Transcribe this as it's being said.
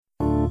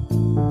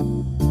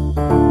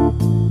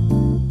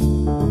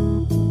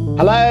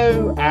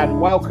Hello and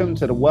welcome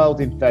to The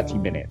World in 30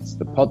 Minutes,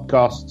 the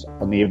podcast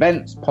on the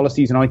events,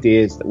 policies and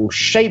ideas that will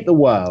shape the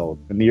world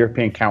from the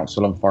European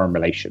Council on Foreign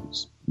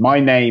Relations.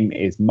 My name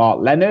is Mark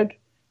Leonard,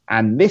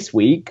 and this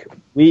week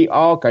we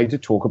are going to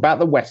talk about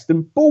the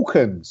Western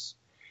Balkans.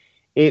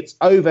 It's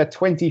over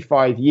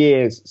 25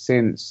 years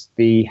since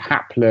the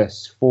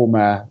hapless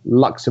former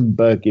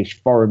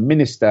Luxembourgish foreign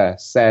minister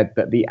said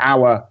that the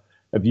hour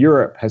of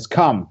Europe has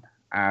come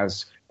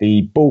as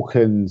the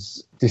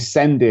Balkans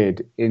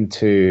descended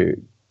into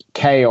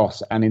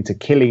chaos and into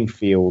killing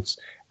fields,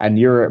 and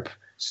Europe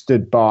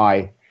stood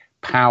by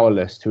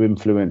powerless to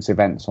influence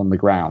events on the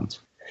ground.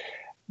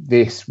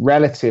 This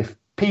relative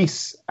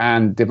peace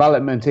and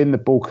development in the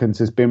Balkans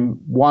has been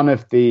one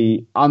of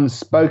the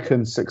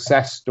unspoken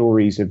success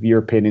stories of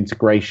European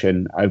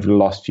integration over the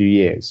last few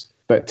years.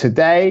 But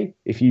today,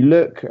 if you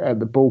look at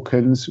the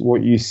Balkans,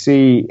 what you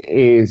see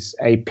is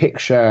a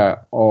picture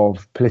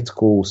of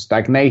political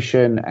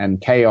stagnation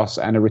and chaos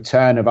and a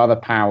return of other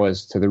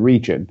powers to the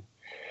region.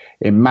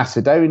 In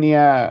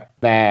Macedonia,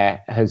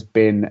 there has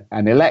been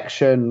an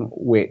election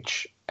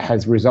which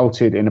has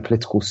resulted in a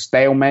political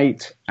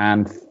stalemate,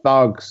 and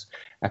thugs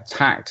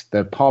attacked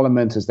the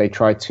parliament as they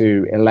tried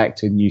to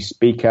elect a new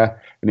speaker.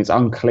 And it's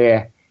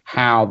unclear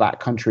how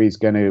that country is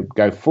going to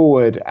go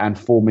forward and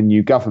form a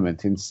new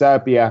government. In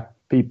Serbia,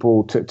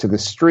 people took to the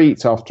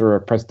streets after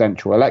a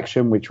presidential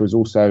election, which was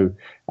also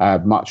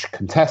much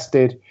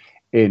contested.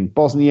 In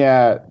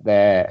Bosnia,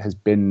 there has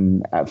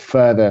been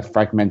further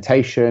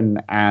fragmentation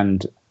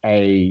and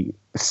a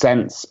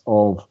sense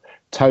of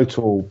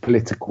total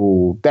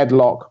political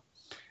deadlock.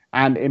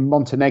 And in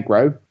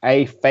Montenegro,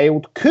 a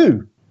failed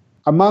coup.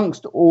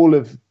 Amongst all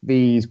of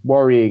these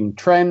worrying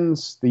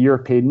trends, the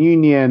European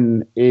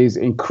Union is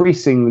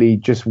increasingly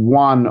just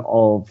one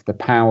of the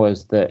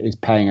powers that is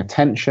paying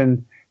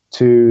attention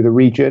to the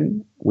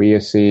region. We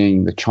are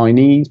seeing the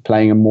Chinese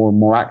playing a more and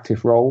more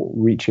active role,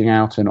 reaching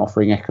out and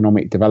offering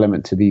economic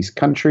development to these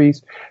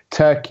countries.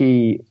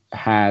 Turkey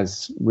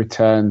has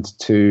returned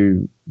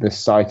to the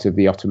site of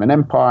the Ottoman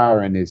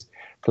Empire and is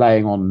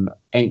playing on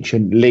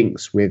ancient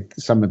links with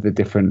some of the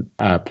different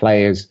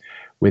players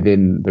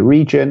within the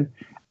region.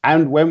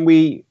 And when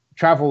we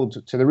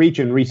traveled to the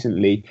region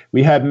recently,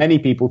 we heard many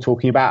people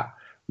talking about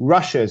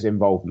Russia's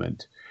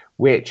involvement,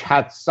 which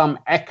had some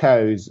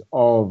echoes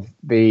of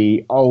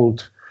the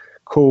old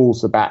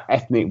calls about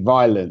ethnic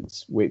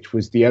violence, which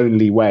was the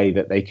only way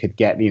that they could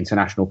get the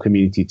international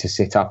community to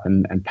sit up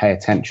and pay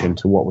attention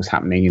to what was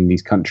happening in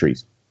these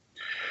countries.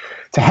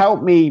 To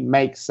help me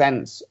make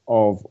sense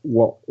of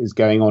what is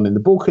going on in the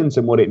Balkans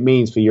and what it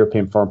means for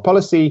European foreign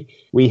policy,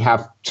 we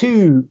have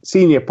two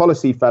senior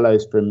policy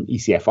fellows from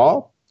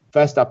ECFR.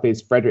 First up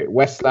is Frederick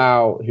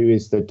Westlau, who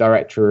is the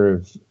director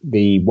of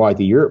the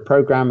Wider Europe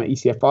programme at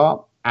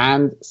ECFR.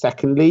 And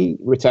secondly,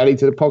 returning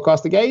to the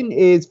podcast again,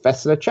 is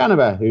Vesela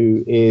Chanova,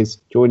 who is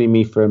joining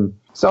me from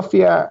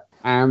Sofia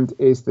and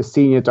is the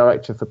Senior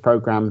Director for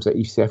Programs at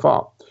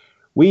ECFR.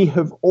 We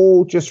have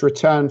all just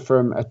returned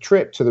from a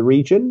trip to the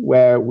region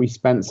where we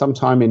spent some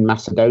time in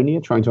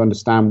Macedonia trying to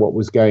understand what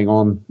was going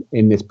on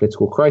in this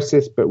political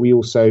crisis, but we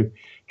also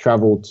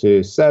travelled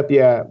to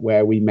Serbia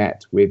where we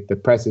met with the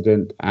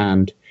president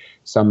and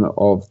some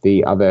of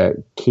the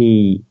other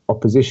key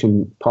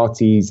opposition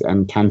parties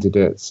and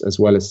candidates, as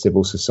well as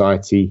civil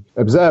society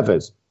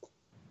observers.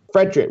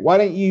 Frederick, why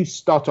don't you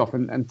start off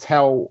and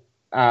tell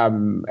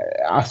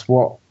us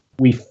what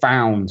we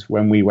found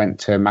when we went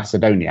to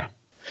Macedonia?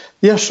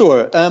 Yeah,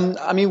 sure.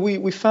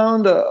 We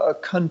found a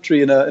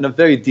country in a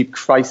very deep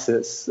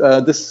crisis.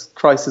 This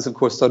crisis, of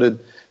course, started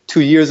 2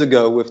 years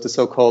ago with the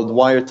so-called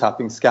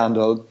wiretapping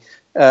scandal.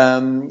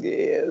 Wiretaps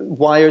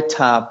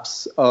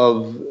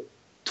of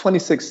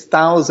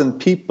 26,000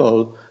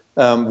 people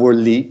were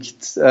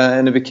leaked,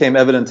 and it became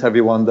evident to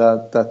everyone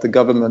that the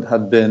government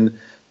had been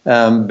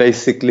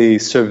basically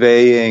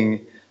surveying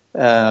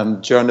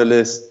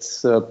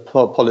journalists,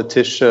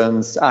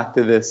 politicians,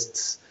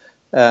 activists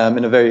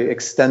in a very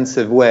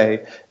extensive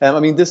way.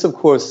 This, of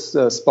course,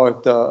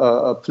 sparked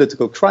a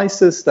political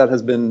crisis that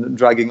has been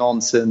dragging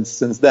on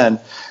since then.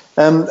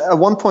 At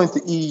one point,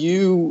 the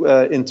EU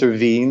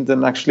intervened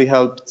and actually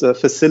helped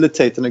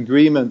facilitate an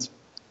agreement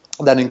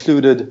that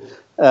included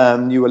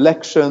new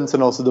elections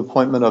and also the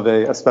appointment of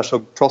a special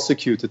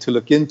prosecutor to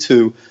look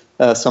into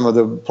some of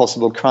the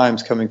possible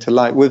crimes coming to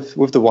light with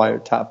the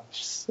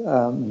wiretaps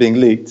being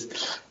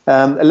leaked.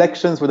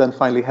 Elections were then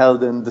finally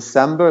held in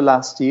December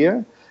last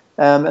year.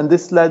 And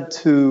this led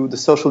to the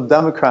Social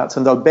Democrats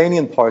and the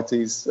Albanian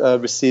parties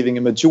receiving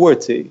a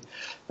majority.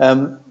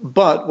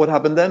 But what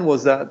happened then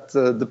was that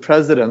the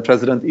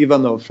President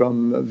Ivanov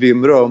from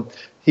VMRO,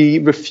 he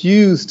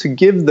refused to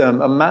give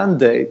them a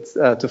mandate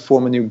to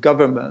form a new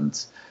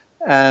government.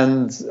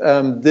 And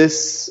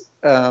this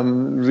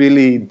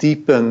really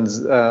deepened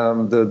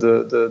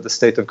the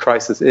state of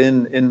crisis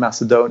in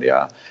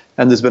Macedonia.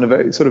 And there's been a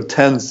very sort of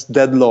tense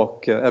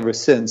deadlock ever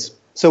since.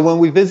 So when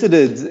we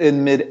visited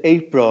in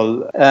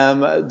mid-April,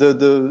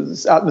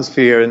 the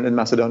atmosphere in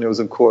Macedonia was,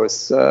 of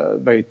course,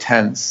 very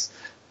tense.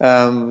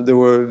 There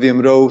were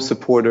VMRO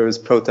supporters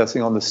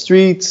protesting on the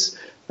streets.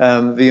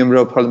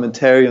 VMRO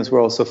parliamentarians were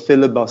also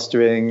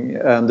filibustering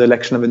the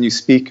election of a new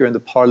speaker in the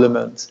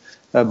parliament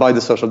by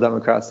the Social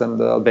Democrats and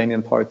the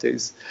Albanian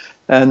parties.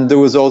 And there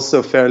was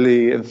also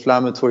fairly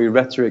inflammatory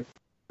rhetoric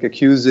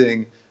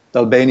accusing the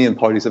Albanian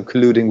parties of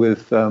colluding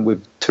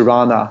with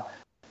Tirana,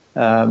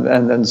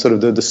 and sort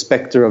of the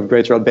specter of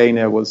Greater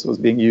Albania was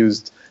being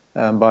used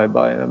by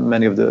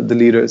many of the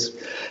leaders.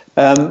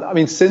 I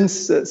mean,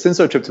 since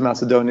our trip to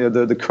Macedonia,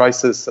 the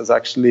crisis has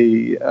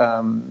actually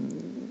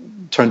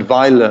turned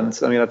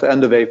violent. I mean, at the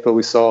end of April,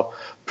 we saw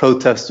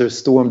protesters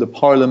storm the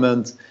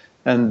parliament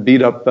and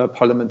beat up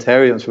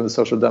parliamentarians from the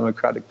Social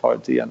Democratic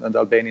Party and the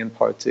Albanian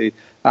Party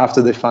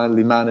after they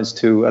finally managed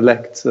to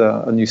elect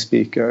a new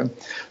speaker.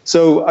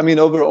 So, I mean,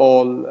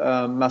 overall,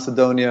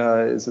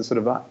 Macedonia is a sort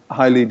of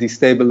highly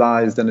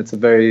destabilized, and it's a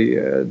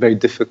very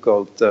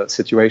difficult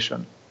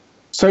situation.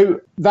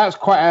 So that's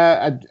quite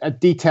a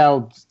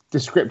detailed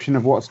description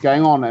of what's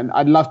going on, and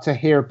I'd love to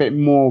hear a bit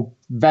more,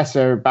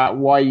 Vesa, about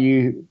why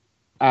you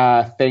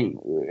think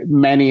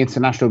many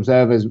international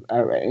observers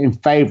are in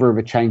favour of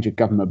a change of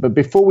government. But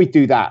before we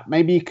do that,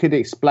 maybe you could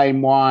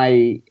explain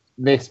why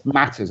this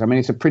matters. I mean,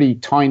 it's a pretty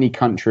tiny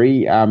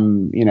country.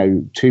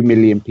 2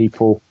 million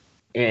people.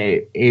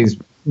 It is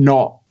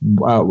not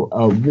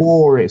a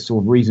war. It's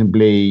sort of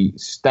reasonably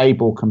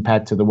stable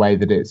compared to the way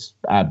that it's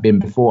been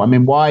before. I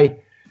mean, why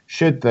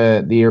should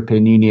the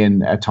European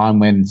Union, at a time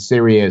when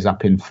Syria is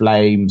up in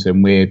flames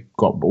and we've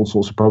got all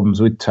sorts of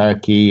problems with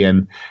Turkey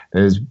and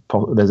there's a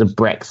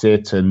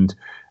Brexit and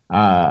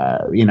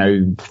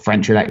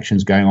French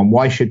elections going on,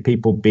 why should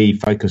people be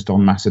focused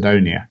on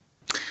Macedonia?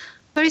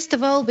 First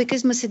of all,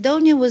 because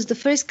Macedonia was the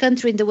first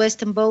country in the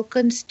Western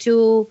Balkans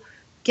to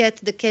get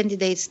the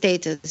candidate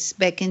status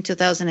back in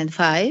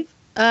 2005,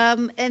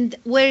 and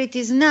where it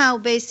is now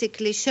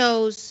basically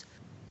shows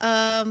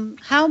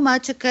how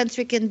much a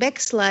country can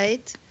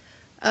backslide.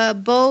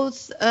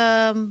 Both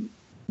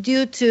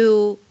due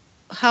to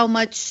how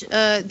much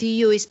the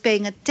EU is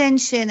paying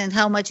attention and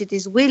how much it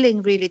is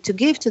willing really to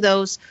give to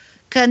those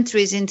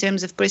countries in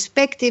terms of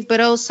perspective,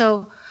 but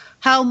also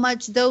how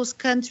much those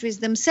countries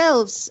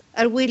themselves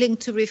are willing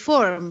to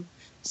reform.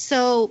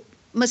 So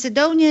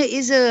Macedonia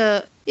is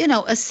a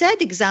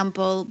sad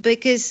example,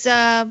 because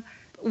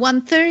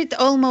 1/3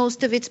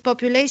 almost of its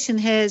population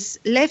has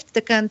left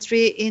the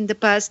country in the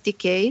past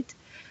decade,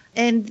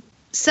 and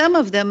some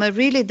of them are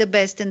really the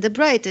best and the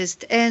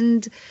brightest.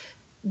 And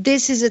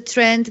this is a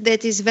trend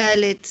that is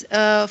valid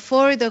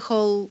for the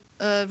whole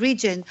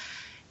region.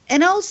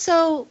 And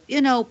also,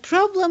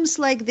 problems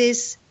like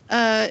this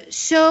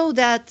show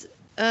that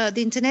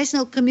the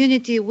international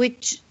community,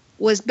 which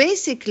was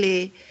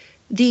basically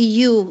the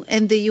EU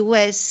and the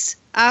US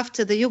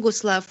after the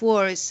Yugoslav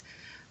wars,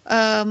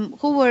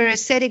 who were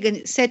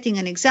setting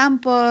an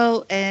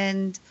example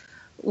and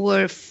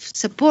were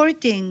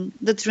supporting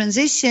the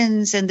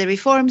transitions and the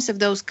reforms of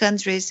those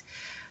countries,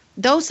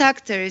 those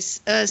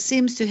actors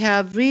seems to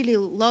have really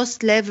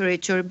lost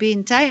leverage or be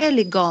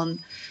entirely gone,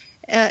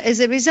 as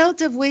a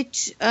result of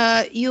which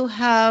you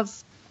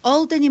have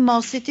old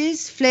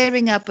animosities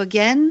flaring up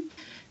again.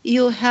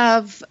 You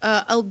have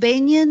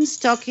Albanians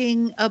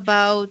talking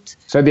about...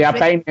 So the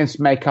Albanians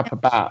make up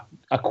about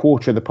a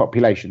quarter of the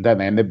population, don't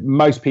they? And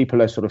most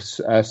people are sort of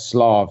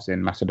Slavs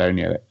in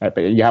Macedonia. But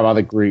you have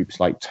other groups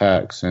like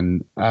Turks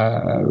and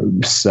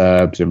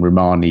Serbs and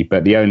Romani.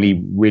 But the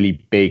only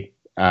really big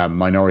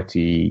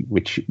minority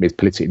which is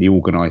politically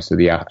organised are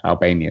the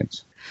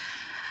Albanians.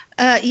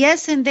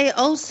 Yes, and they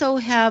also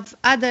have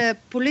other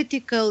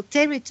political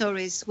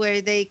territories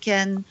where they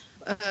can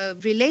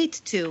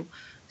relate to.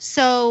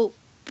 So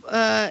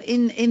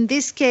in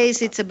this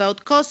case, it's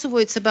about Kosovo,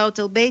 it's about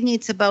Albania,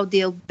 it's about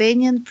the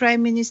Albanian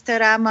Prime Minister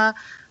Rama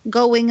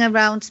going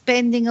around,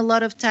 spending a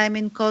lot of time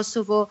in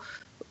Kosovo,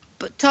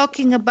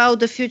 talking about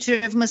the future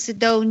of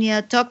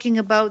Macedonia, talking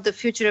about the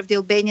future of the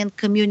Albanian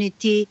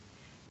community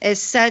as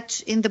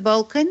such in the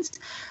Balkans.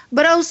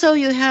 But also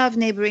you have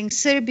neighboring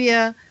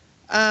Serbia,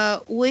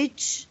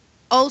 which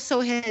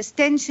also has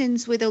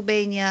tensions with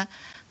Albania,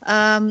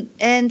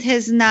 and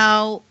has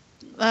now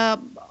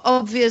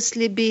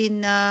obviously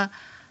been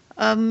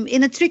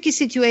in a tricky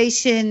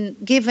situation,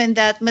 given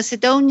that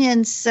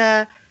Macedonians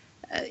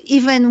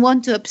even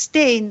want to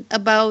abstain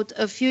about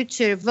a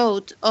future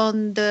vote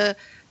on the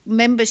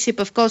membership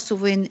of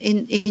Kosovo in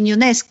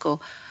UNESCO,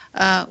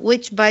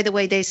 which, by the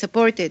way, they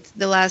supported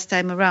the last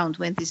time around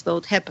when this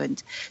vote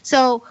happened.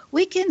 So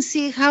we can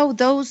see how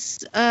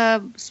those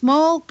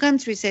small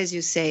countries, as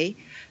you say,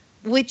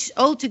 which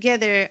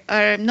altogether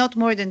are not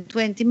more than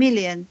 20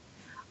 million,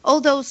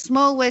 all those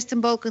small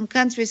Western Balkan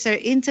countries are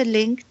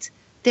interlinked.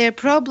 Their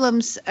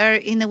problems are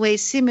in a way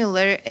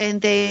similar,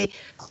 and they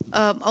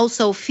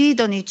also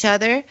feed on each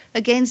other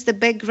against the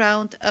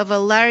background of a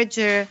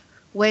larger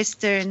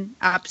Western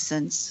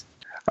absence.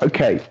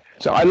 Okay,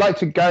 so I'd like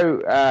to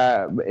go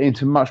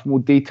into much more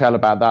detail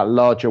about that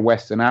larger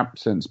Western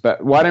absence,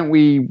 but why don't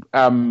we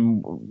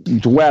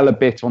dwell a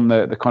bit on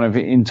the kind of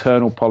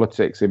internal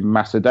politics in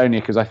Macedonia,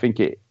 because I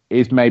think it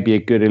is maybe a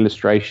good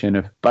illustration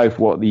of both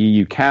what the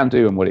EU can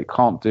do and what it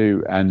can't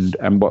do, and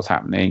what's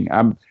happening.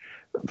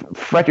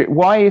 Frederick,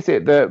 why is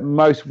it that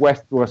most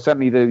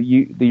certainly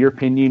the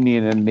European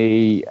Union and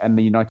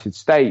the United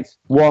States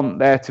want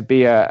there to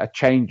be a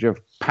change of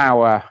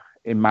power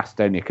in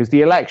Macedonia? Because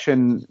the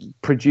election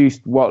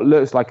produced what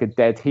looks like a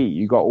dead heat.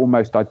 You got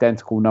almost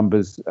identical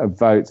numbers of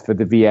votes for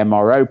the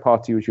VMRO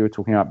party, which you were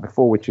talking about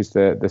before, which is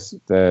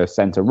the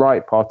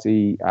centre-right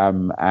party,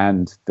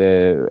 and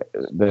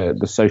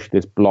the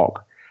Socialist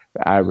Bloc,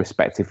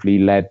 respectively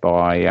led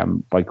by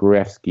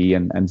Gruevski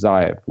and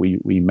Zaev.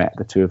 We met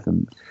the two of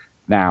them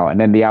now, and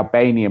then the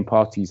Albanian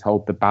parties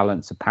hold the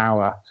balance of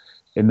power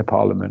in the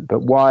parliament.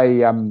 But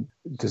why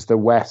does the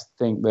West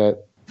think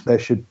that there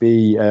should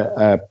be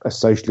a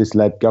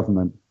socialist-led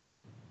government?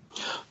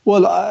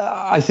 Well,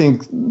 I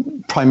think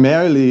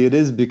primarily it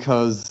is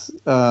because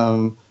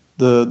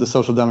the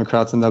Social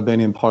Democrats and the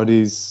Albanian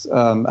parties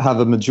have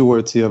a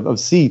majority of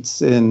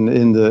seats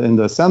in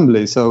the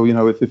assembly. So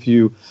if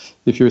you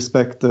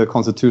respect the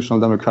constitutional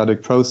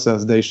democratic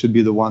process, they should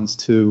be the ones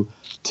to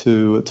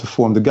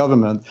form the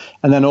government.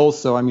 And then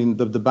also, I mean,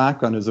 the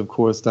background is, of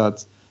course,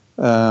 that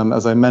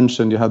as I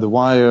mentioned, you had the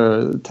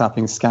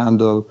wiretapping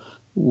scandal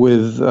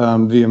with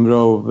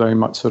VMRO very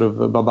much sort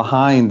of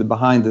behind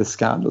this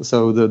scandal.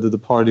 So the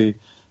party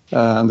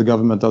and the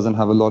government doesn't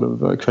have a lot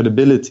of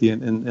credibility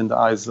in the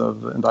eyes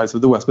of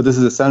the West. But this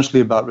is essentially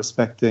about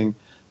respecting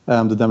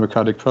the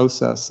democratic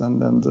process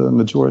and the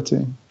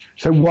majority.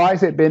 So why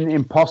has it been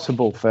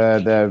impossible for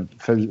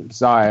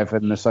Zaev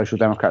and the Social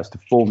Democrats to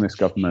form this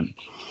government?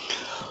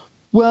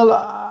 Well,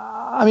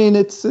 I mean,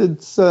 it's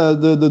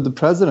the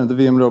president, the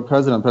VMRO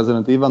president,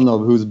 President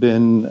Ivanov, who's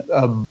been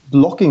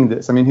blocking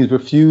this. I mean, he's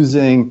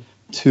refusing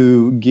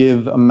to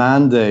give a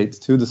mandate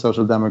to the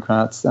Social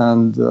Democrats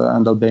and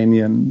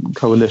Albanian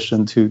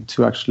coalition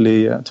to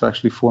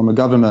actually form a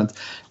government.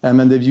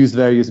 And they've used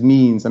various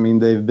means. I mean,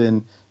 they've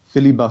been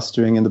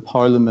filibustering in the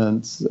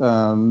parliament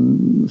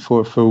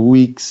for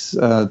weeks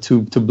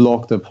to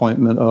block the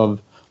appointment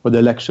of or the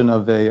election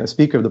of a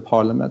speaker of the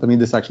parliament. I mean,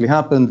 this actually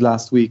happened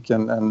last week,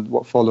 and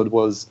what followed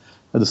was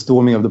the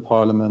storming of the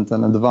parliament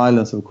and the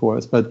violence, of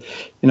course. But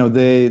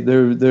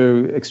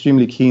they're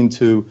extremely keen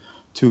to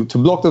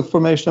block the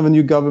formation of a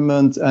new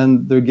government,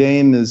 and their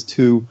game is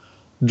to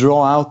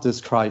draw out this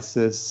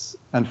crisis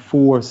and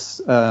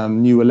force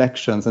new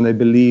elections. And they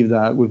believe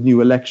that with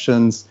new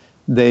elections,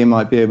 they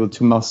might be able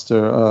to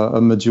muster a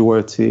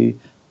majority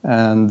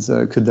and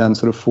could then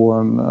sort of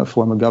form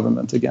a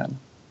government again.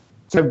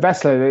 So,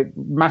 Vesla,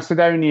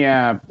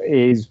 Macedonia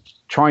is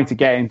trying to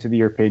get into the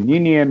European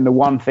Union. The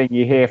one thing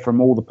you hear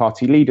from all the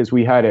party leaders,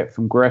 we heard it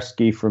from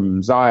Gruevski,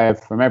 from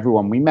Zaev, from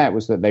everyone we met,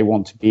 was that they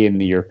want to be in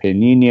the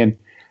European Union.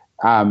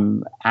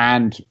 And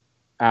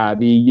the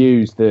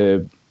EU is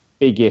the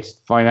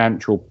biggest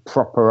financial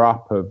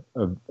prop-up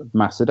of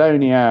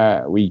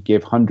Macedonia. We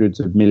give hundreds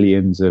of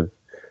millions of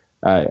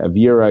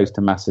euros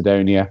to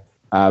Macedonia.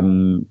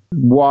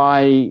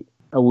 Why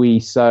are we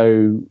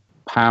so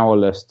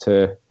powerless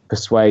to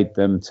persuade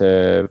them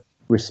to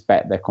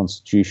respect their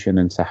constitution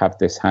and to have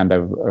this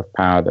handover of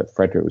power that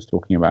Frederick was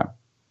talking about?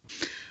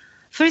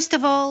 First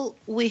of all,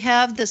 we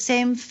have the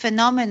same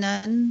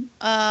phenomenon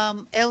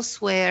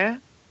elsewhere,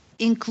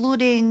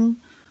 including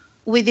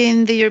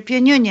within the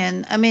European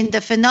Union. I mean, the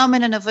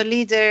phenomenon of a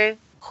leader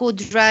who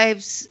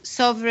drives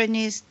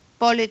sovereignist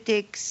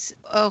politics,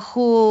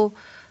 who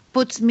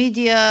puts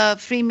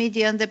free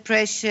media under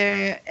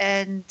pressure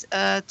and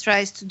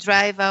tries to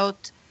drive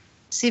out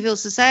civil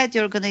society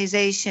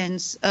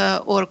organizations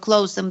or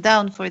close them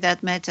down, for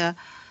that matter.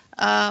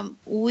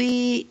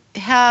 We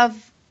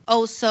have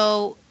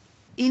also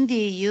in the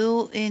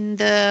EU in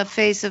the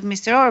face of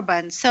Mr.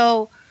 Orban.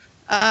 So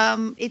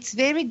it's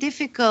very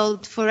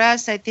difficult for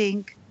us, I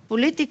think,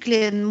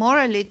 politically and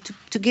morally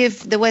to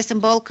give the Western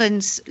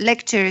Balkans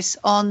lectures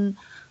on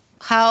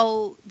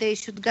how they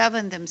should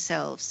govern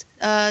themselves.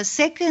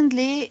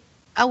 Secondly,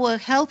 our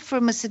help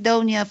for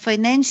Macedonia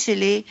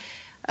financially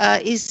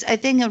is, I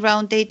think,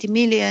 around 80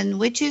 million,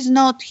 which is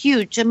not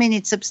huge. I mean,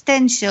 it's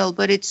substantial,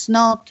 but it's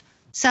not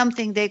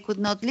something they could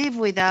not live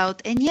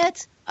without. And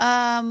yet,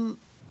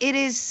 it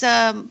is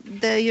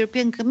the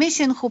European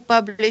Commission who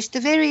published a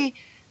very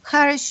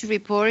harsh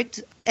report,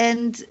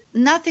 and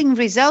nothing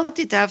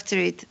resulted after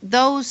it.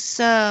 Those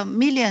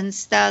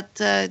millions that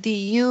the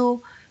EU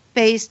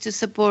pays to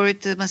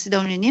support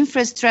Macedonian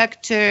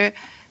infrastructure,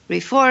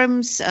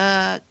 reforms,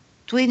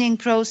 twinning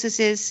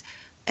processes,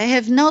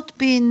 have not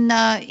been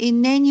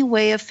in any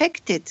way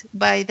affected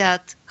by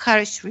that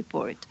harsh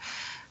report,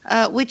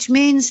 which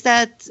means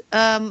that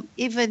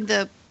even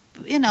the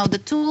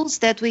tools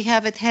that we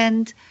have at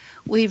hand,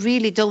 we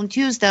really don't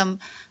use them.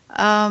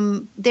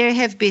 There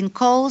have been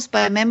calls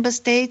by member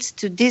states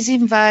to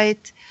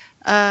disinvite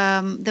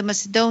the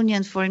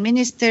Macedonian foreign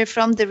minister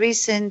from the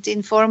recent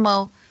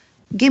informal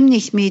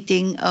Gimnich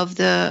meeting of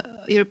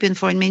the European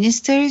foreign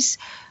ministers,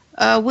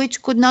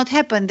 which could not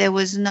happen. There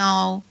was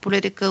no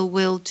political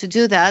will to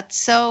do that.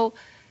 So,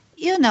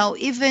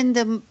 even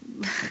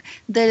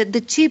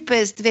the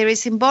cheapest, very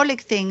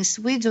symbolic things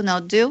we do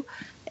not do.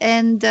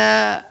 And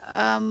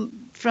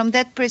from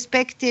that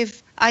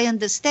perspective, I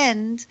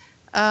understand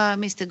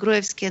Mr.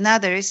 Gruevski and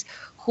others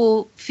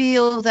who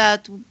feel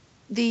that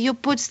the EU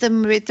puts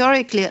them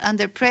rhetorically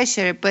under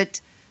pressure,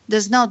 but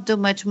does not do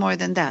much more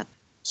than that.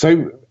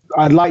 So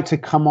I'd like to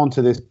come on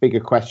to this bigger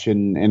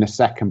question in a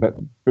second, but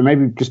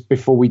maybe just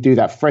before we do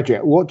that,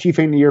 Frederick, what do you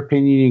think the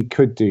European Union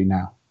could do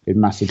now in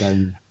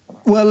Macedonia?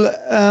 Well,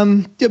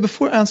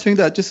 before answering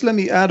that, just let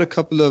me add a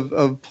couple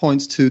of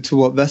points to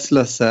what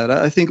Vesla said.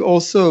 I think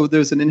also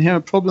there's an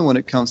inherent problem when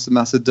it comes to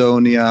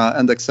Macedonia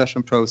and the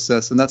accession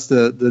process, and that's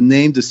the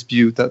name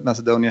dispute that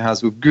Macedonia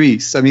has with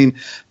Greece. I mean,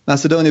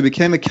 Macedonia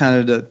became a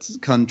candidate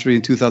country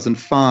in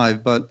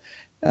 2005, but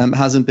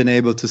hasn't been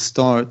able to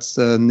start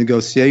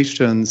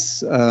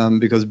negotiations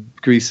because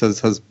Greece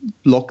has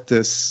blocked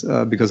this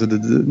because of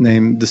the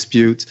name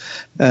dispute,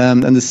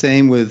 and the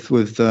same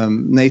with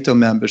NATO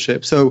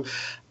membership. So,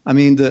 I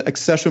mean, the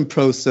accession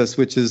process,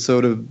 which is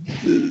sort of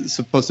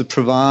supposed to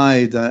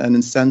provide an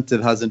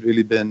incentive, hasn't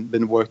really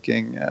been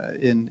working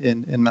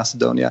in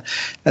Macedonia.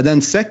 And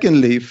then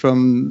secondly,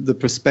 from the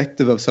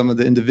perspective of some of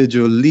the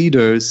individual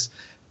leaders,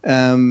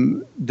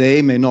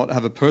 they may not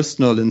have a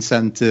personal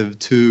incentive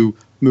to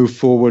move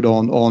forward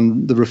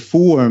on the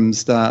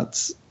reforms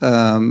that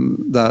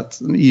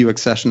EU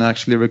accession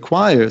actually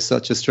requires,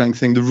 such as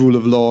strengthening the rule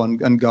of law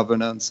and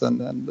governance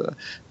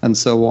and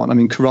so on. I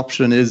mean,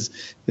 corruption is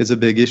a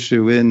big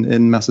issue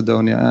in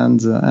Macedonia and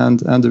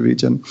the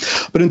region.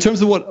 But in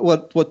terms of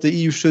what the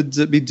EU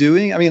should be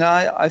doing, I mean,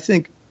 I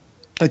think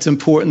it's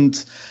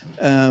important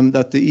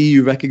that the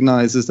EU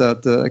recognizes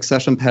that the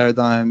accession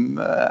paradigm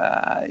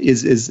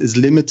is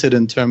limited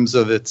in terms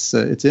of its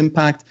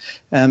impact,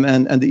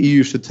 and the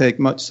EU should take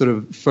much sort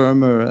of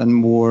firmer and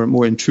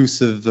more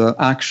intrusive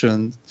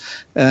action.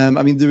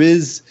 I mean, there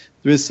is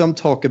some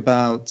talk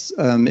about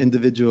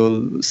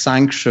individual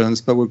sanctions,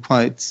 but we're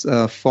quite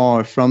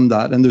far from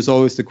that. And there's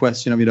always the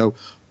question of,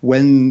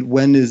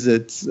 when is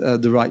it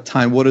the right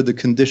time? What are the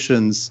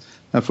conditions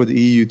for the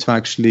EU to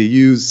actually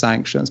use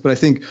sanctions? But I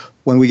think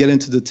when we get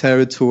into the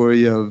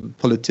territory of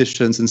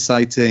politicians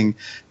inciting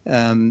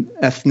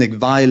ethnic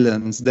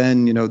violence,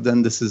 then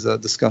this is a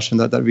discussion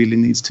that really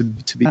needs to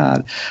be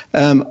had.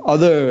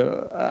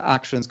 Other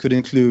actions could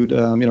include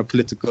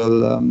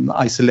political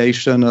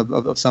isolation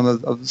of some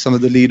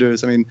of the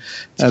leaders. I mean,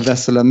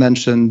 Vesela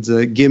mentioned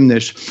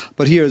Gimnish,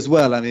 but here as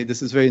well, I mean,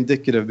 this is very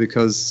indicative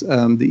because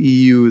the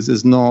EU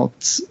is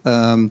not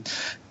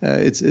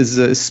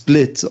it's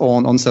split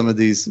on some of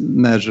these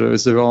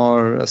measures. There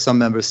are some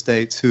member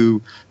states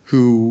who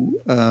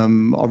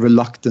are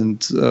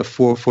reluctant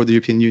for the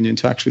European Union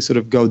to actually sort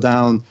of go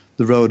down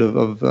the road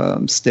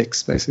of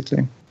sticks,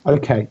 basically.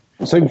 Okay.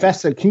 So,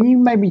 Vesla, can you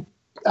maybe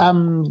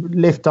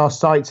lift our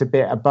sights a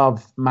bit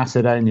above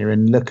Macedonia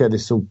and look at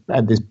this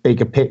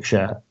bigger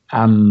picture?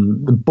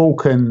 The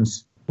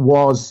Balkans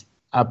was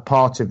a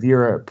part of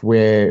Europe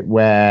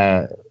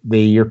where the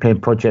European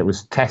project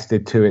was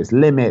tested to its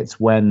limits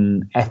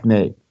when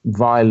ethnic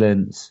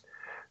violence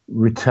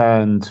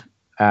returned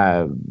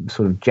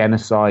sort of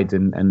genocide,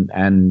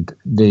 and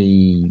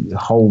the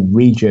whole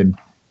region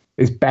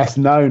is best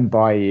known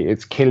by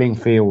its killing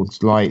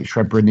fields like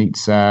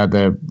Srebrenica.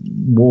 The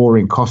war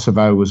in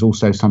Kosovo was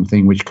also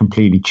something which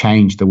completely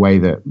changed the way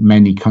that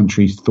many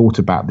countries thought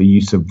about the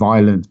use of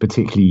violence,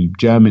 particularly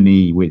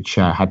Germany, which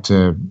had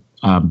to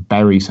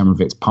bury some of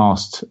its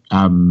past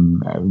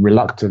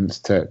reluctance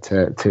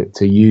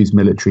to use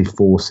military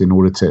force in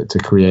order to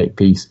create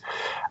peace.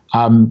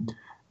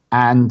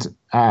 And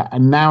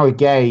now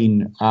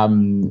again,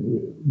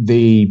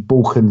 the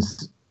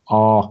Balkans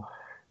are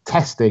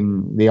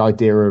testing the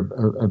idea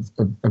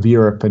of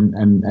Europe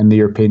and the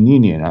European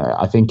Union.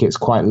 I think it's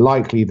quite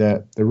likely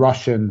that the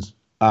Russians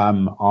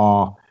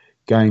are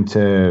going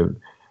to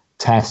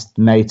test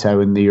NATO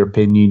and the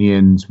European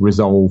Union's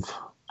resolve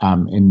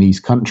in these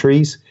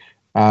countries.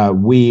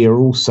 We are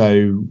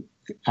also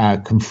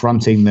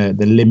confronting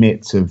the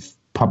limits of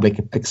public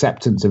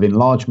acceptance of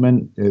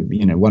enlargement.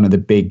 One of the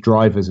big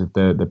drivers of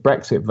the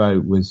Brexit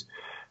vote was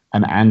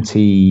an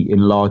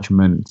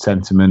anti-enlargement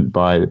sentiment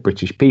by the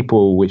British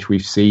people, which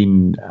we've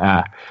seen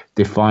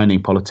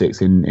defining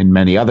politics in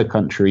many other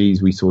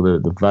countries. We saw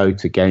the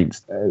vote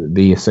against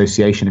the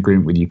association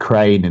agreement with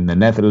Ukraine in the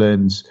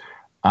Netherlands.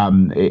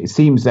 It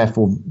seems,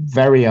 therefore,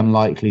 very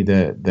unlikely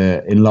that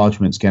the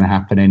enlargement's going to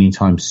happen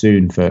anytime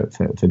soon for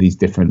these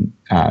different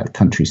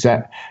countries.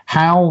 So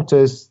how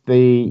does the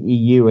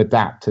EU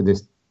adapt to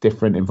this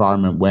different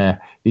environment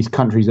where these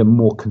countries are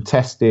more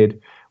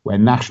contested, where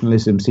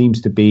nationalism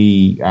seems to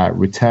be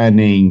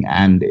returning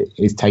and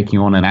is taking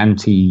on an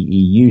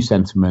anti-EU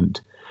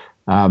sentiment,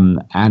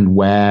 and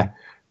where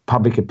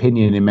public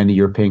opinion in many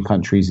European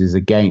countries is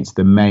against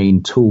the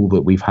main tool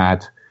that we've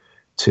had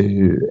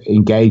to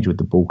engage with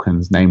the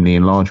Balkans, namely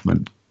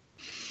enlargement?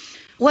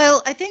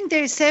 Well, I think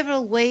there are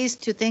several ways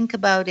to think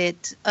about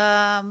it.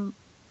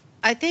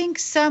 I think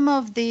some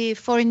of the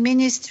foreign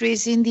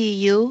ministries in the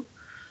EU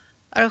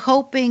are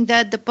hoping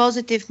that the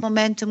positive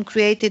momentum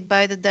created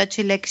by the Dutch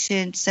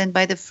elections and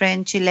by the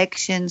French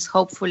elections,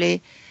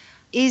 hopefully,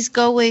 is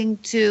going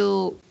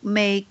to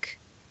make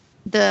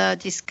the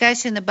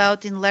discussion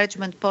about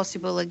enlargement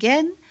possible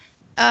again.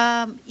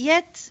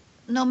 Yet,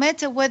 no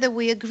matter whether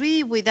we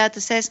agree with that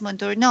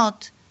assessment or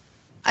not,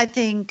 I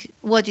think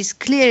what is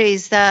clear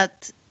is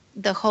that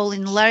the whole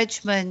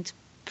enlargement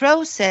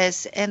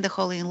process and the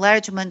whole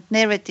enlargement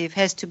narrative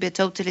has to be a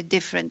totally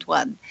different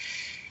one.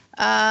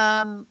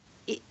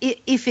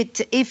 If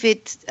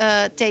it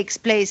takes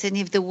place and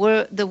if the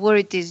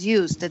word is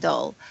used at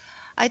all.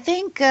 I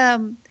think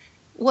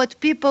what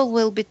people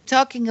will be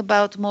talking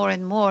about more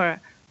and more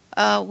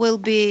will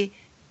be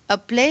a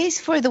place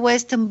for the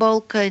Western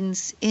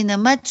Balkans in a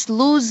much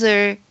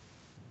looser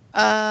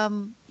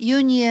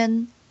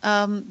union.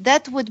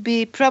 That would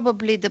be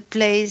probably the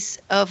place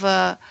of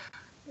a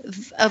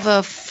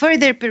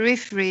further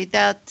periphery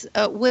that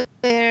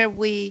where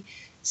we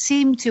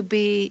seem to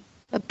be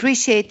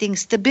appreciating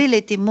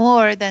stability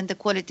more than the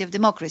quality of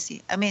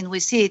democracy. I mean, we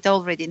see it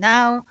already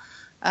now.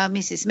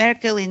 Mrs.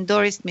 Merkel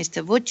endorsed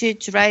Mr.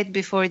 Vučić right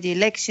before the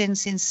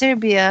elections in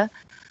Serbia,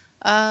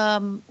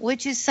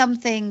 which is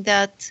something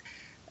that,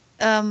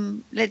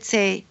 let's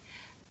say,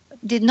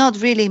 did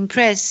not really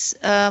impress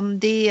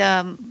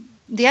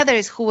the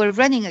others who were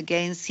running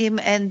against him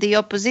and the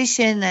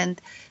opposition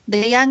and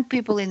the young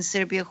people in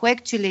Serbia who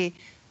actually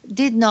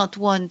did not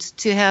want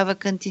to have a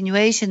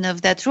continuation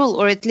of that rule,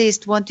 or at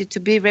least wanted to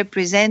be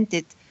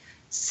represented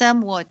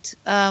somewhat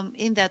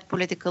in that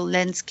political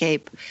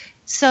landscape.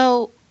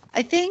 So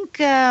I think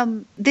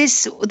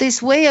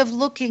this way of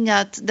looking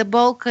at the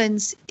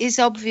Balkans is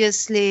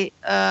obviously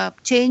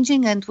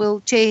changing and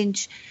will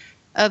change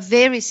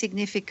very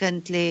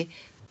significantly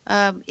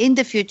in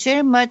the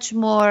future. Much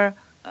more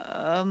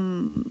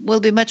will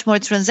be much more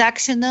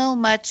transactional,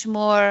 much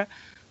more,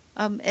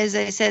 as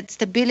I said,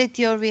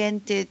 stability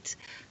oriented.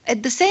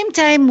 At the same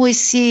time, we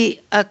see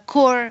a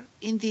core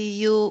in the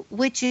EU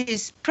which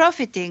is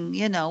profiting,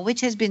 which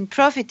has been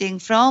profiting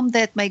from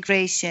that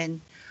migration.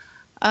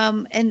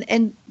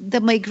 And the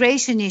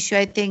migration issue,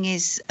 I think,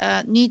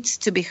 needs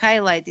to be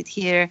highlighted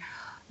here.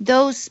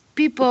 Those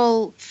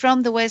people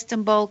from the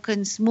Western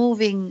Balkans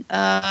moving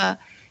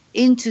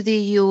into the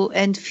EU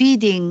and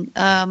feeding,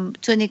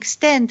 to an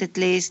extent at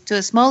least, to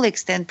a small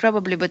extent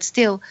probably, but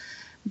still,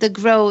 the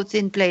growth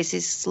in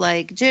places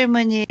like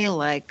Germany,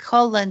 like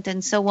Holland,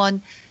 and so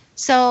on.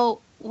 So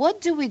what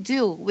do we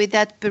do with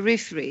that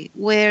periphery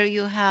where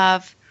you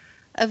have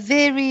a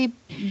very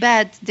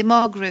bad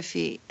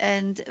demography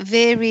and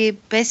very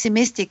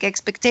pessimistic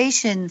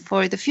expectation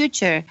for the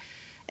future?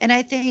 And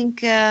I think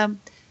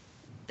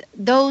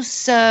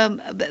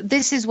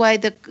this is why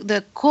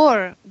the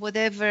core,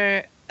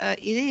 whatever it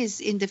is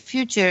in the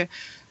future,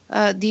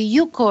 the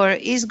EU core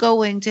is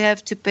going to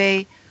have to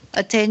pay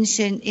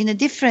attention in a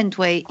different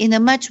way, in a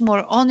much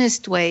more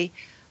honest way,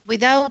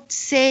 without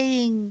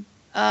saying,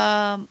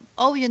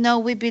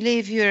 we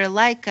believe you're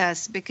like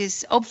us,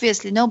 because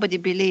obviously nobody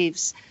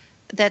believes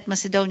that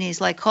Macedonia is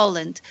like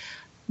Holland,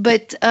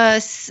 but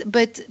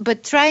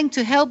trying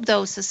to help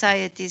those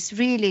societies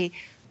really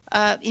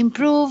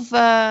improve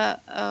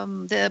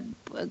the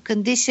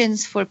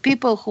conditions for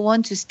people who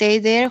want to stay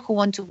there, who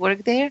want to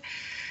work there,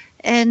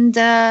 and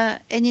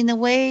in a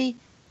way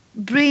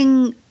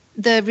bring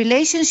the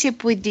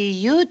relationship with the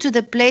EU to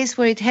the place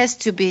where it has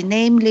to be,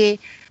 namely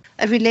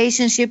a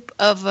relationship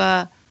of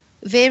a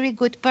very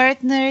good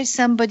partner,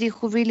 somebody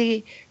who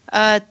really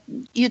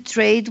you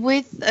trade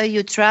with,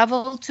 you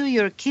travel to,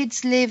 your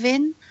kids live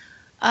in,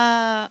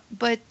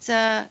 but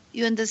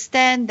you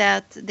understand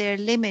that there are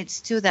limits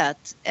to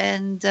that,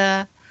 and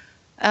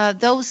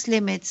those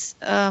limits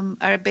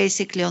are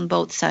basically on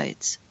both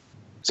sides.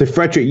 So,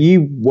 Frederick,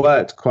 you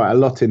worked quite a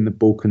lot in the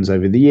Balkans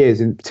over the years,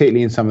 and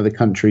particularly in some of the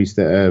countries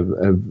that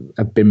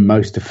have been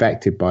most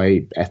affected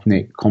by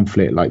ethnic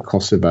conflict, like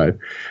Kosovo.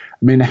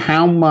 I mean,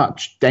 how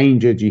much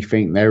danger do you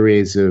think there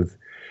is of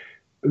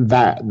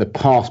that, the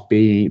past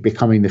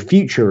becoming the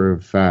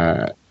future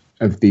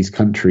of these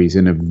countries,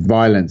 and of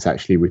violence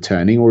actually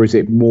returning? Or is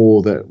it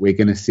more that we're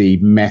going to see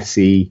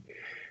messy,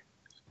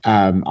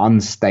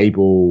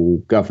 unstable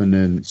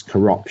governance,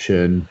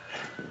 corruption,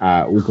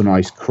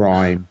 organized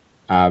crime,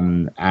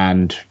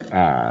 and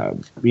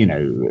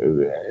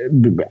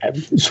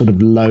sort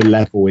of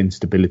low-level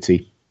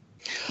instability?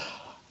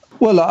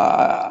 Well,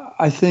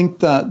 I think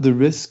that the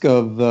risk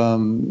of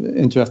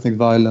interethnic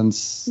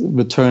violence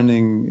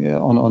returning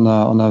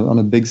on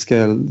a big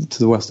scale to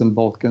the Western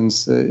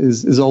Balkans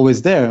is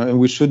always there, and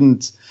we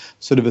shouldn't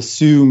sort of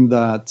assume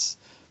that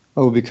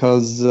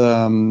because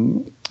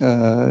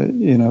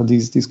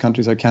these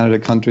countries are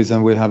candidate countries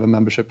and we have a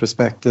membership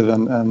perspective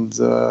and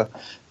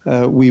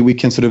we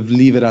can sort of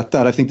leave it at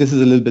that. I think this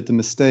is a little bit the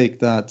mistake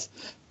that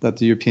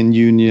the European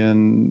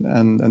Union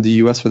and the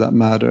US, for that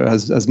matter,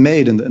 has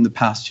made in the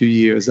past few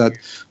years, that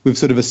we've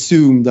sort of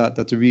assumed that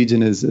the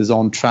region is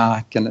on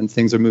track and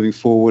things are moving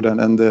forward,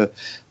 and the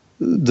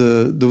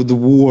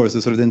wars,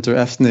 the sort of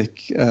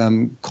inter-ethnic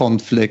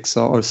conflicts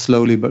are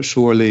slowly but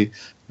surely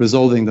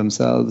resolving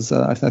themselves.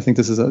 I think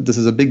this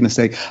is a big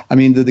mistake. I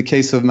mean, the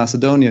case of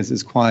Macedonia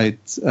is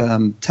quite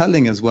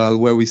telling as well,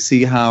 where we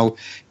see how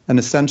an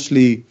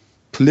essentially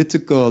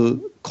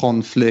political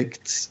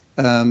conflict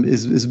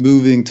is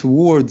moving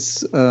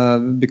towards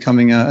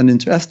becoming an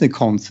interethnic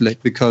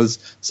conflict, because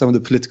some of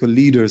the political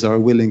leaders are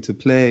willing to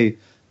play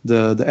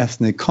the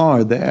ethnic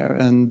card there.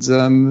 And,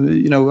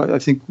 I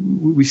think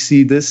we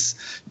see this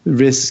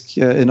risk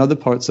in other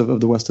parts of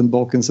the Western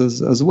Balkans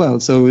as well.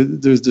 So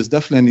there's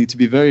definitely need to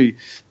be very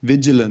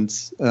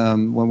vigilant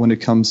when it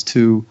comes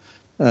to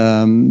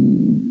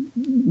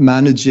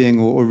managing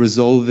or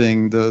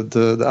resolving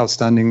the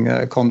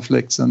outstanding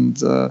conflicts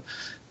and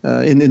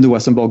in the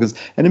Western Balkans.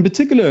 And in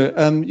particular,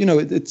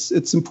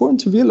 it's important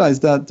to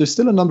realize that there's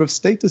still a number of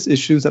status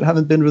issues that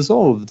haven't been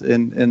resolved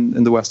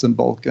in the Western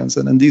Balkans.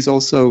 And these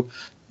also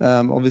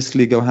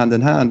obviously go hand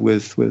in hand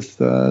with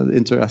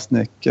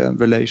interethnic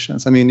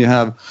relations. I mean, you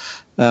have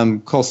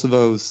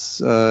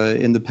Kosovo's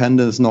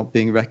independence not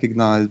being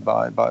recognized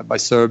by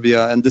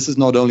Serbia. And this is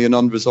not only an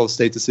unresolved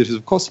status issue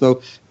of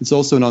Kosovo, it's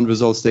also an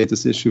unresolved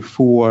status issue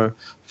for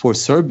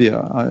Serbia,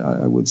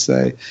 I would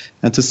say.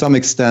 And to some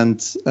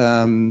extent,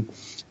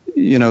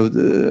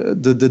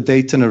 the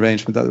Dayton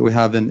arrangement that we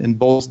have in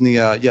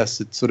Bosnia, yes,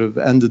 it sort of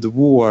ended the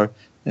war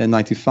in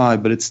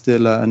 95, but it's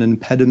still an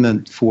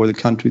impediment for the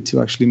country to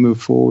actually move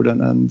forward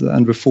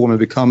and reform and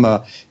become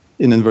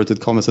in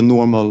inverted commas, a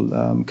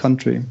normal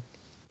country.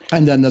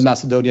 And then the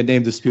Macedonia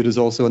name dispute is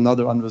also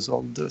another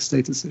unresolved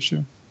status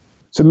issue.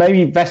 So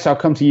maybe, Vesa, I'll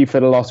come to you for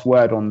the last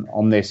word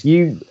on this.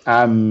 You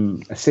are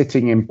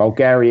sitting in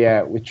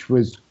Bulgaria, which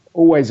was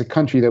always a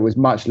country that was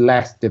much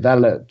less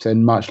developed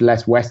and much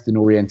less Western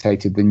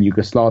orientated than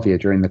Yugoslavia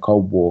during the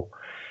Cold War.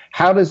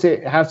 How does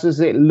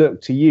it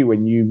look to you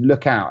when you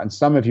look out and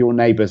some of your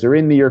neighbours are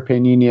in the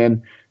European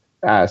Union,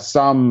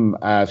 some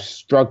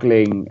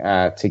struggling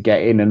to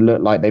get in and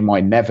look like they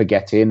might never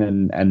get in,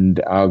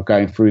 and are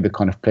going through the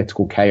kind of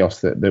political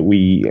chaos that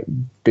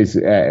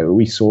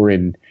we saw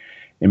in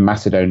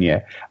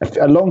Macedonia?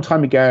 A long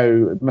time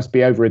ago, it must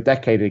be over a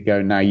decade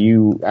ago now,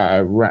 you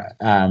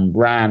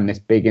ran this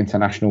big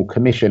international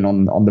commission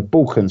on the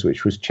Balkans,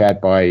 which was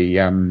chaired by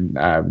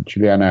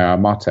Juliana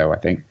Amato, I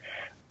think,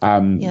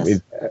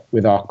 yes,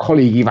 with our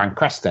colleague Ivan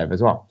Krestev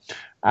as well.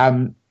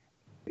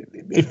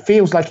 It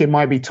feels like it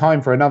might be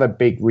time for another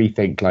big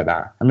rethink like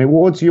that. I mean,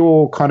 what's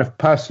your kind of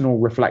personal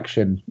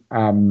reflection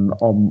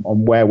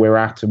on where we're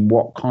at and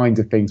what kinds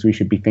of things we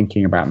should be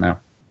thinking about now?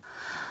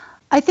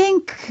 I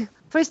think,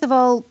 first of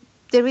all,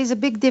 there is a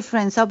big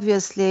difference,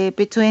 obviously,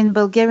 between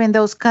Bulgaria and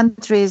those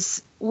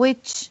countries,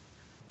 which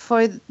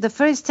for the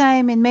first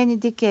time in many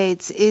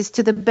decades is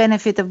to the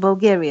benefit of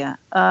Bulgaria.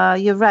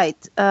 You're right.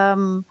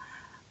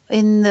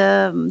 In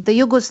the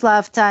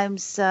Yugoslav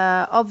times,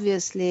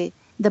 obviously,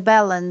 the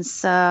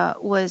balance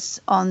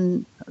was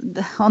on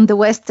the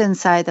western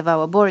side of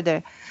our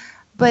border.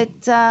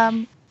 But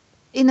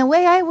in a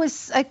way,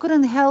 I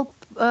couldn't help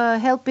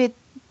it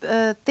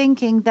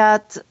thinking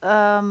that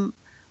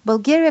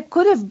Bulgaria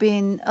could have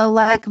been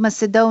like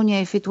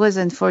Macedonia if it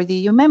wasn't for the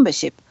EU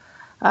membership,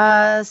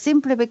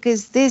 simply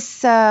because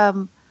this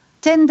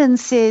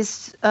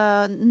tendencies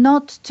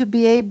not to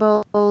be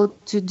able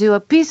to do a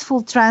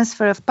peaceful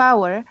transfer of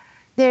power,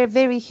 they're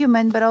very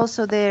human, but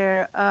also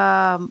they're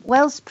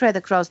well spread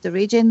across the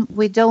region.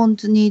 We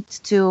don't need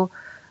to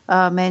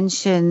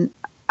mention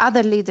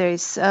other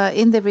leaders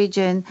in the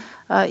region,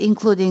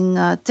 including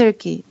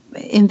Turkey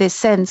in this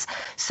sense.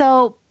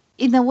 So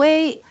in a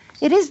way,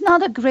 it is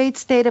not a great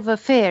state of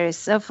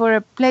affairs. For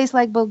a place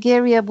like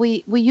Bulgaria,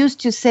 we used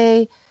to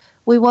say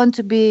we want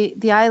to be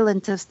the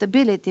island of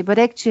stability, but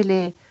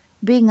actually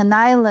being an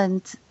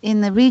island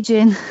in a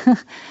region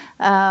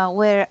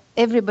where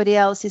everybody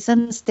else is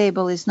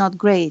unstable is not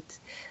great.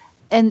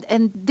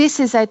 And this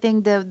is, I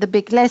think, the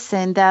big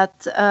lesson, that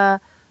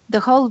the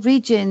whole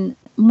region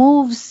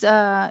moves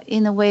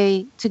in a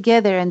way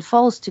together and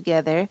falls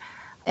together.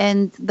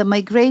 And the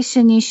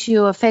migration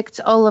issue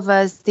affects all of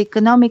us. The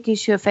economic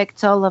issue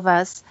affects all of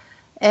us.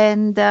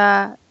 And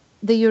the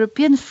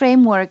European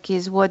framework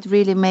is what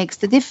really makes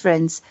the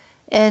difference.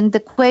 And the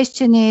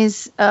question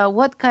is,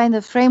 what kind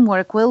of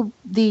framework will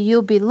the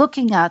EU be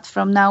looking at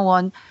from now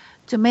on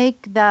to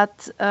make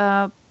that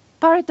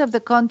part of the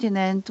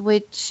continent,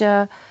 which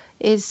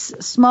is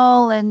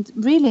small and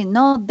really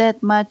not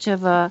that much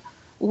of a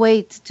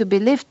weight to be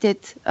lifted,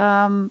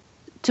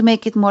 to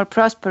make it more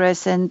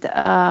prosperous and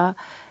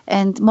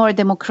more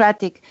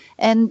democratic.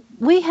 And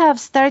we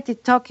have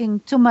started talking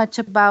too much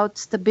about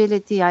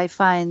stability, I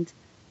find,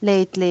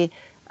 lately.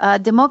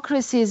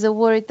 Democracy is a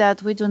word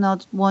that we do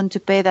not want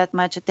to pay that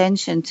much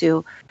attention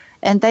to.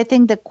 And I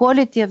think the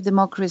quality of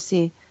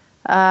democracy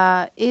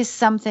is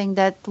something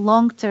that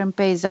long-term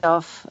pays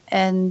off.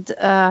 And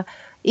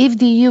if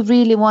the EU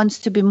really wants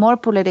to be more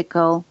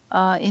political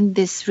in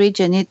this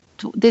region,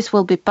 this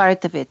will be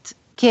part of it,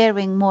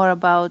 caring more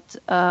about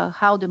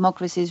how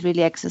democracy is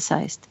really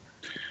exercised.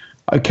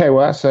 Okay,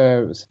 well, that's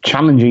a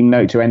challenging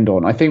note to end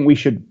on. I think we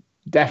should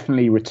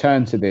definitely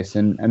return to this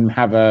and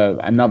have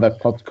another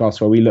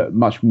podcast where we look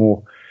much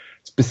more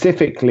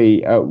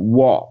specifically at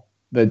what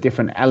the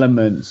different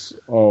elements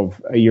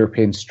of a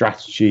European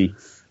strategy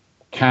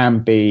can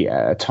be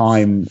a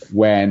time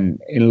when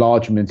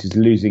enlargement is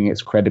losing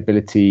its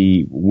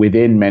credibility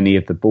within many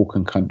of the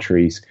Balkan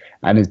countries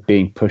and is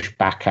being pushed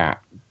back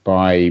at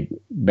by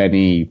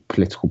many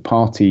political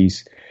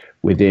parties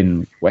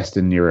within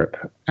Western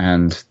Europe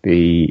and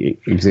the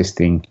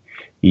existing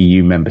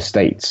EU member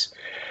states.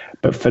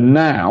 But for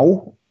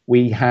now,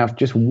 we have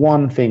just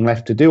one thing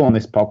left to do on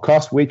this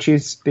podcast, which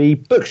is the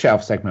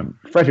bookshelf segment.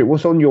 Frederick,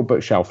 what's on your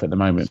bookshelf at the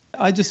moment?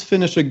 I just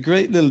finished a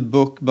great little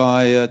book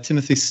by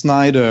Timothy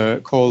Snyder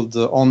called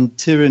On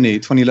Tyranny,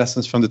 20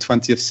 Lessons from the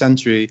 20th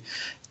Century.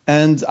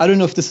 And I don't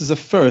know if this is a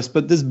first,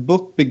 but this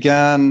book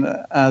began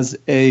as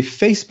a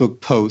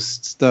Facebook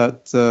post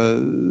that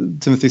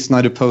Timothy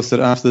Snyder posted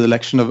after the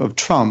election of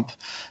Trump.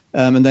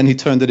 And then he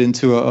turned it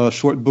into a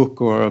short book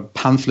or a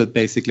pamphlet,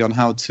 basically, on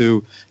how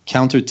to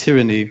counter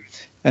tyranny.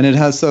 And it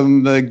has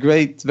some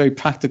great, very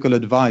practical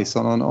advice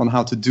on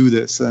how to do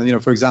this.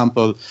 And, for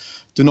example,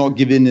 do not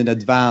give in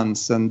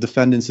advance and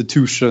defend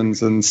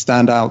institutions and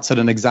stand out, set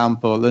an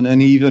example.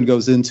 And he even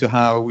goes into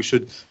how we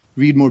should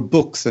read more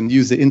books and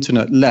use the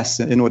internet less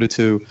in order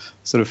to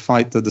sort of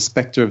fight the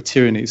specter of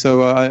tyranny.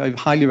 So I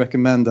highly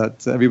recommend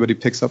that everybody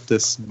picks up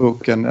this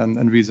book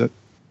and reads it.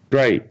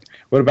 Great.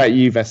 What about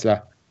you,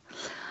 Vesla?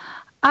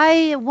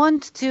 I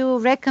want to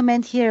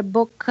recommend here a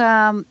book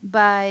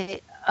by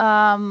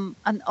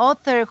an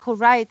author who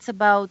writes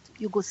about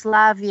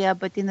Yugoslavia,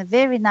 but in a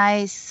very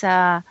nice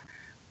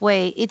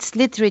way. It's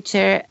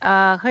literature.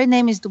 Her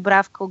name is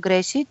Dubravka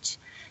Ogresic.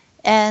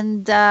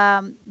 And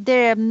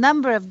there are a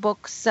number of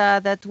books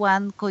that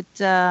one could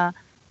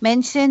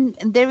mention.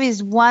 And there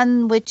is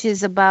one which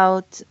is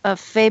about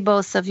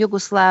fables of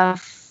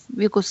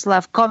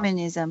Yugoslav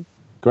communism.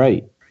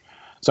 Great.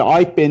 So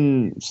I've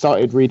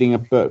started reading a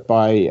book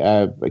by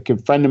a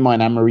good friend of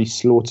mine, Anne-Marie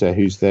Slaughter,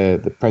 who's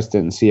the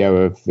president and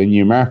CEO of the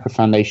New America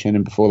Foundation,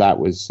 and before that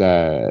was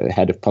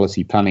head of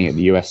policy planning at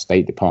the U.S.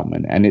 State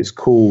Department. And it's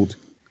called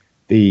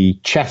The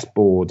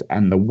Chessboard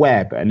and the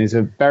Web, and is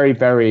a very,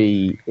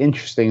 very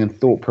interesting and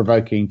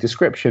thought-provoking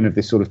description of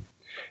this sort of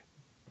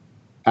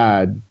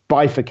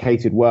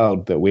bifurcated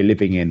world that we're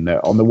living in.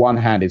 That on the one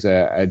hand is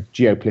a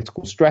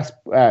geopolitical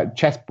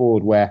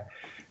chessboard where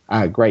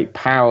great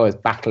powers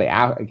battle it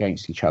out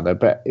against each other,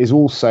 but is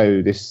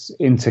also this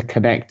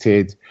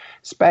interconnected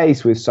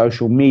space with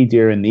social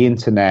media and the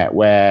internet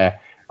where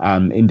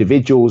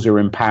individuals are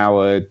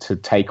empowered to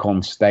take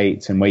on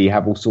states and where you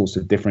have all sorts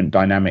of different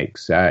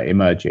dynamics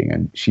emerging.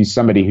 And she's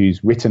somebody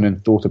who's written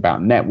and thought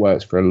about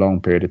networks for a long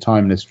period of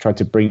time and has tried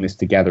to bring this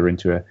together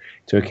into a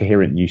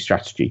coherent new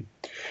strategy.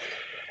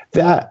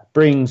 That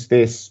brings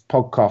this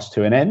podcast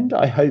to an end.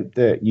 I hope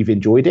that you've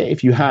enjoyed it.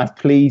 If you have,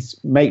 please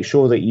make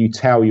sure that you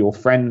tell your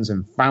friends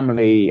and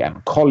family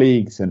and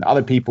colleagues and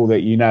other people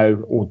that you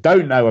know or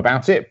don't know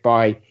about it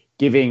by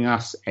giving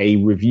us a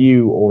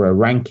review or a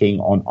ranking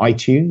on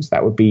iTunes.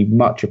 That would be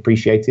much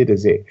appreciated,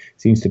 as it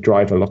seems to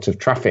drive a lot of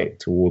traffic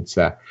towards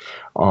our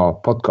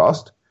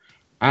podcast.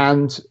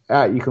 And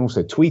you can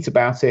also tweet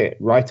about it,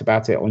 write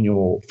about it on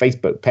your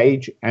Facebook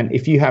page. And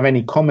if you have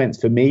any comments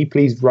for me,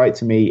 please write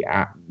to me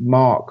at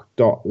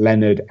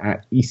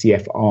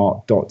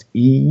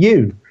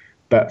mark.leonard@ecfr.eu.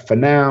 But for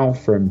now,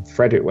 from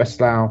Frederick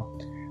Westlau,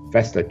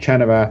 Vesla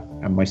Cherneва,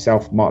 and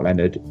myself, Mark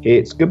Leonard,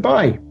 it's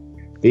goodbye.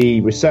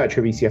 The researcher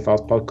of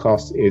ECFR's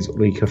podcast is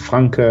Ulrike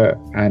Franke,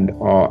 and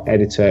our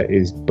editor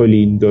is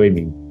Pauline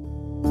Doeming.